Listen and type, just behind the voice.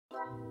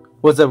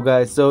What's up,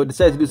 guys? So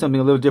decided to do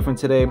something a little different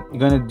today. I'm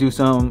gonna do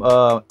some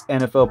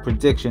NFL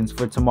predictions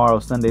for tomorrow,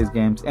 Sunday's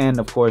games, and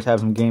of course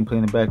have some gameplay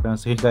in the background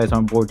so you guys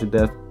aren't bored to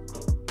death.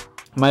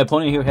 My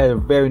opponent here had a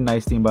very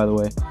nice team, by the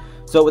way.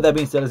 So with that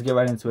being said, let's get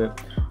right into it.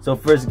 So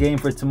first game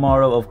for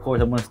tomorrow, of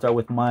course, I'm gonna start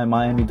with my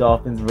Miami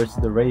Dolphins versus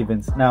the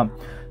Ravens. Now,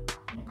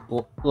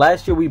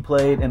 last year we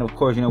played, and of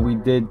course, we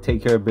did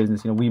take care of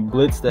business. We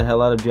blitzed the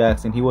hell out of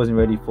Jackson. He wasn't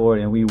ready for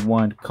it, and we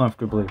won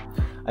comfortably.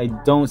 I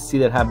don't see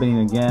that happening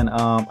again.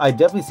 I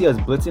definitely see us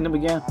blitzing him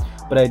again,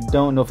 but I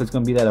don't know if it's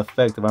going to be that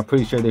effective. I'm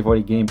pretty sure they've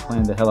already game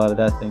planned the hell out of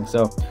that thing.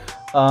 So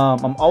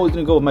I'm always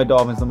going to go with my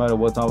Dolphins no matter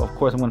what. Of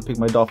course, I'm going to pick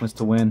my Dolphins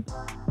to win,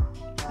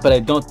 but I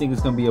don't think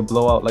it's going to be a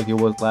blowout like it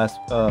was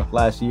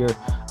last year.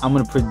 I'm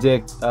going to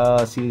predict,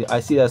 I see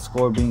that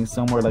score being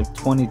somewhere like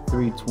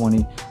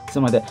 23-20,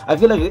 something like that. I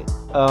feel like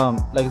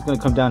it's going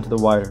to come down to the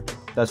wire.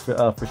 That's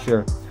for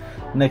sure.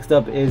 Next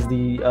up is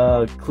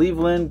the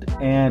Cleveland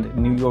and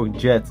New York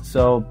Jets.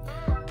 So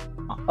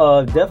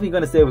definitely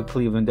going to stay with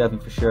Cleveland,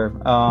 definitely for sure.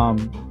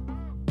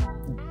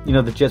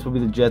 The Jets will be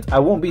the Jets. I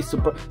won't be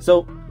surprised.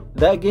 So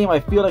that game, I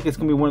feel like it's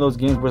going to be one of those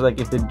games where,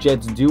 like, if the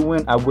Jets do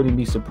win, I wouldn't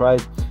be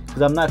surprised,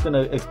 because I'm not going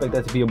to expect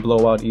that to be a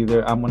blowout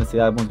either. I'm going to say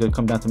that one's going to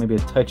come down to maybe a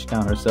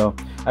touchdown or so.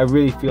 I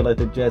really feel like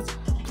the Jets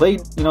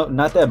played,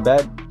 not that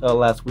bad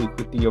last week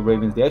with the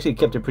Ravens. They actually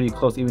kept it pretty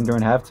close even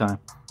during halftime.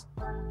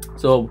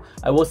 So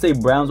I will say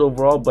Browns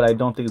overall, but I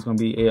don't think it's going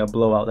to be a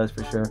blowout, that's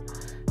for sure.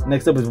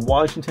 Next up is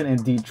Washington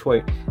and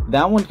Detroit.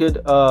 That one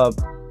could,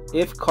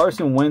 if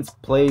Carson Wentz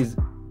plays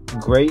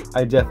great,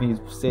 I definitely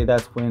say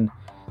that's when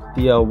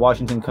the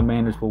Washington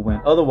Commanders will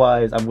win.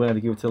 Otherwise, I'm going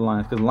to give it to the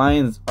Lions, because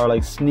Lions are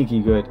like sneaky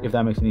good, if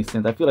that makes any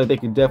sense. I feel like they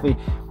could definitely,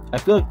 I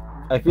feel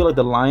like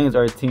the Lions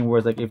are a team where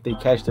it's like if they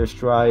catch their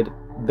stride,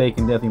 they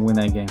can definitely win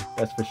that game.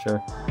 That's for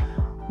sure.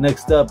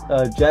 Next up,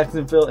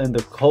 Jacksonville and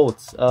the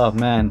Colts. Oh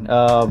man,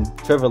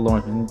 Trevor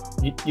Lawrence,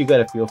 you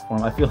gotta feel for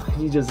him. I feel like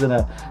he's just in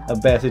a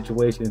bad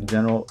situation in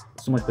general.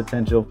 So much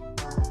potential.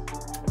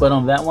 But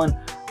on that one,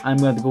 I'm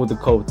going to go with the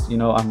Colts. I'm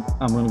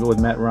going to go with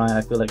Matt Ryan.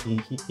 I feel like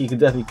he could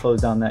definitely close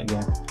down that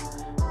game.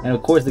 And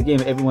of course, the game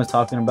everyone's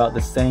talking about,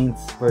 the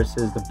Saints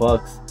versus the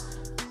Bucks.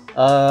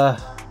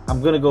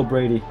 I'm going to go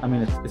Brady. I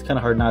mean, it's kind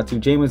of hard not to.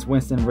 Jameis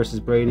Winston versus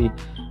Brady.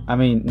 I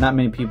mean, not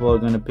many people are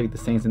going to pick the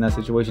Saints in that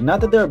situation.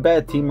 Not that they're a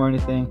bad team or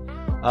anything.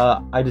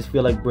 I just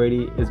feel like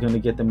Brady is going to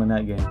get them in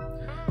that game.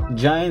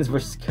 Giants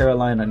versus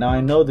Carolina. Now,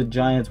 I know the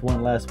Giants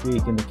won last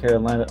week and the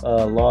Carolina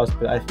lost,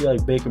 but I feel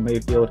like Baker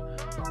Mayfield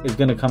is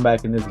going to come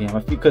back in this game.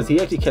 Because he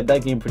actually kept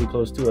that game pretty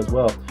close too as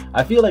well.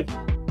 I feel like,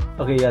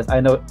 okay, yes,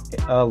 I know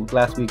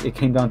last week it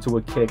came down to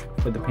a kick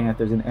for the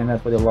Panthers, and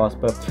that's why they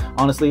lost. But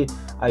honestly,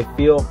 I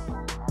feel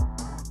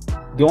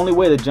the only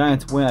way the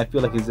Giants win, I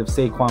feel like, is if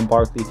Saquon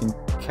Barkley can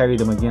carry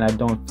them again. I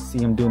don't see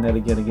him doing that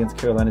again against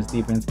Carolina's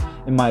defense,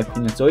 in my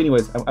opinion. So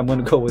anyways, I'm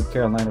going to go with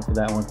Carolina for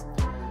that one.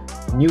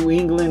 New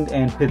England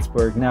and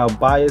Pittsburgh. Now,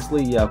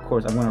 biasly, yeah, of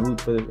course, I'm going to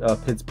root for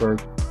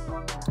Pittsburgh.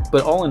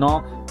 But all in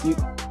all,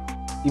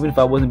 even if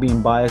I wasn't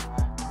being biased,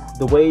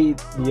 the way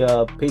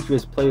the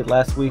Patriots played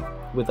last week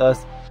with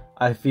us,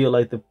 I feel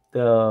like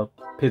the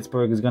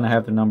Pittsburgh is going to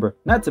have the number.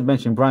 Not to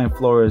mention, Brian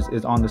Flores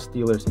is on the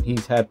Steelers, and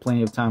he's had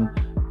plenty of time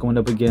going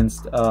up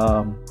against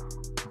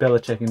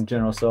Belichick in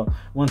general. So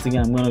once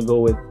again, I'm going to go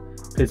with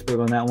Pittsburgh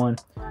on that one.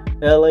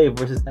 LA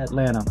versus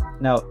Atlanta.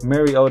 Now,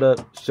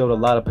 Mariota showed a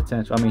lot of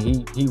potential. I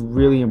mean, he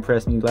really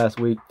impressed me last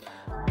week.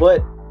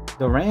 But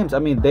the Rams, I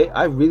mean,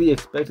 I really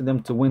expected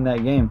them to win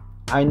that game.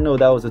 I know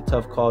that was a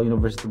tough call,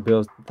 versus the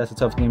Bills. That's a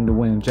tough game to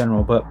win in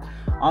general. But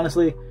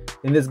honestly,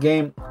 in this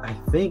game, I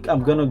think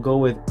I'm going to go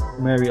with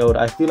Mariota.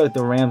 I feel like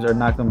the Rams are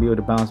not going to be able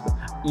to bounce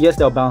back. Yes,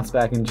 they'll bounce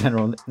back in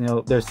general.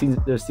 Their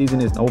season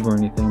isn't over or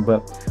anything.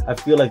 But I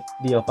feel like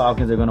the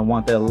Falcons are going to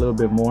want that a little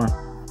bit more.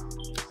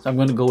 So I'm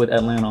going to go with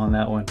Atlanta on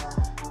that one.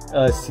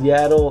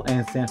 Seattle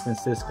and San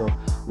Francisco.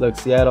 Look,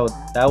 Seattle,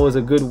 that was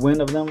a good win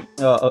of them.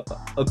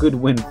 A good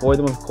win for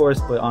them, of course.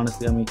 But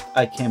honestly, I mean,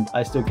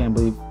 I still can't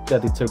believe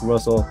that they took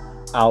Russell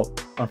out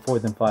on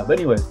 4th and 5. But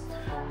anyways,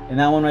 in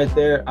that one right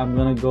there, I'm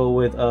going to go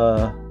with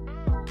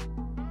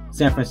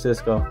San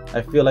Francisco.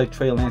 I feel like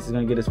Trey Lance is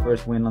going to get his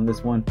first win on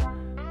this one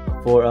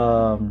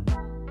for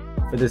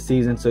this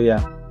season. So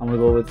yeah, I'm going to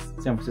go with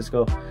San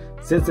Francisco.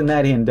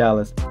 Cincinnati and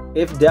Dallas.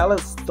 If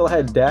Dallas still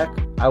had Dak,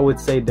 I would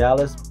say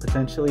Dallas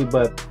potentially,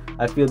 but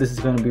I feel this is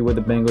going to be where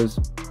the Bengals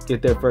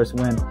get their first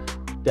win.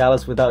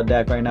 Dallas without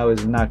Dak right now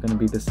is not going to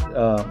be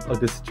a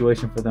good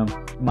situation for them,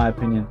 in my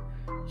opinion.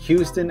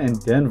 Houston and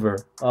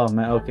Denver. Oh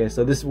man, okay,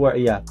 so this is where,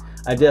 yeah,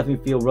 I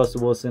definitely feel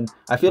Russell Wilson.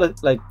 I feel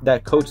like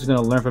that coach is going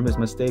to learn from his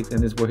mistakes, and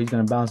this is where he's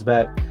going to bounce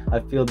back. I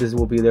feel this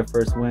will be their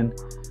first win.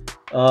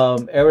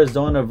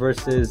 Arizona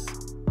versus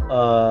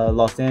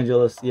Los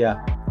Angeles.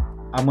 Yeah,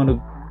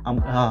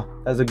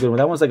 that's a good one.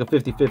 That one's like a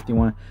 50-50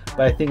 one,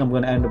 but I think I'm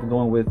going to end up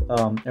going with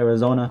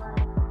Arizona.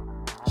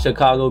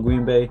 Chicago,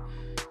 Green Bay.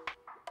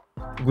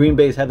 Green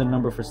Bay's had the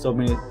number for so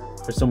many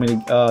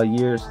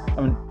years.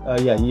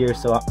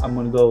 Years. So I'm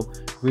going to go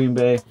Green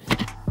Bay.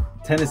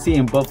 Tennessee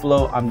and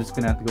Buffalo, I'm just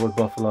gonna have to go with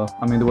Buffalo.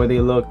 I mean, the way they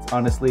looked,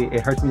 honestly,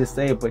 it hurts me to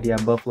say it, but yeah,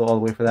 Buffalo all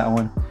the way for that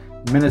one.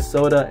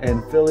 Minnesota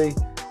and Philly,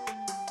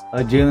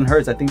 Jalen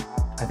Hurts. I think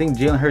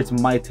Jalen Hurts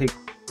might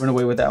run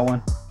away with that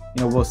one.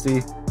 You know, we'll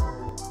see.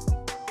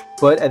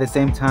 But at the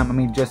same time, I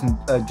mean,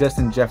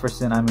 Justin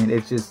Jefferson. I mean,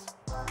 it's just,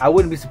 I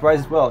wouldn't be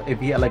surprised as well if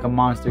he had like a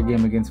monster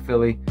game against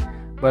Philly.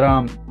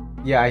 But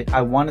yeah,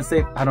 I want to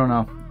say, I don't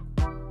know.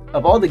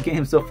 Of all the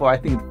games so far, I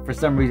think for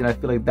some reason I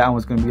feel like that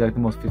one's going to be like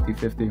the most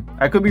 50-50.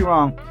 I could be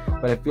wrong,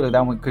 but I feel like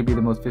that one could be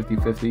the most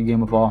 50-50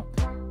 game of all.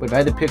 But if I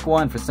had to pick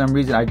one, for some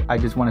reason, I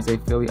just want to say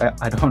Philly.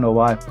 I don't know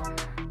why.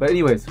 But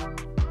anyways,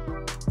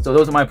 so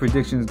those are my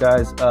predictions,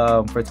 guys,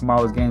 for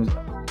tomorrow's games.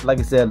 Like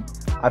I said,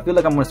 I feel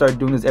like I'm going to start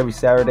doing this every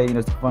Saturday. You know,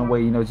 it's a fun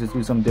way, you know, just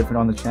do something different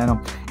on the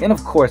channel. And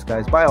of course,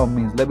 guys, by all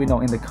means, let me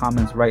know in the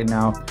comments right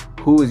now,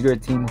 who is your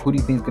team? Who do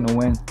you think is going to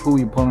win? Who are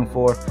you pulling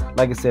for?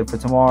 Like I said, for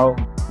tomorrow,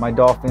 my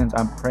Dolphins,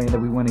 I'm praying that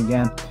we win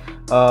again.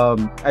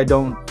 I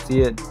don't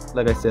see it,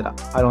 like I said,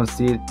 I don't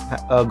see it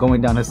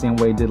going down the same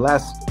way it did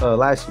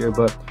last year,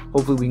 but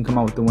hopefully we can come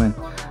out with the win.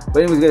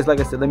 But anyways, guys, like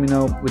I said, let me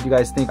know what you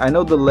guys think. I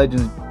know the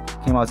Legends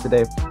came out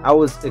today. I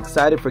was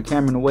excited for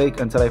Cameron Wake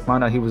until I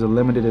found out he was a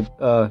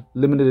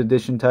limited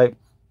edition type,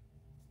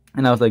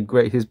 and I was like,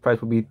 great, his price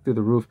will be through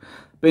the roof.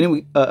 But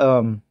anyway,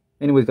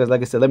 anyways, guys,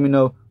 like I said, let me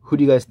know who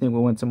do you guys think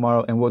will win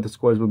tomorrow and what the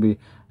scores will be.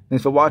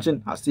 Thanks for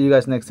watching. I'll see you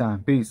guys next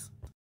time. Peace.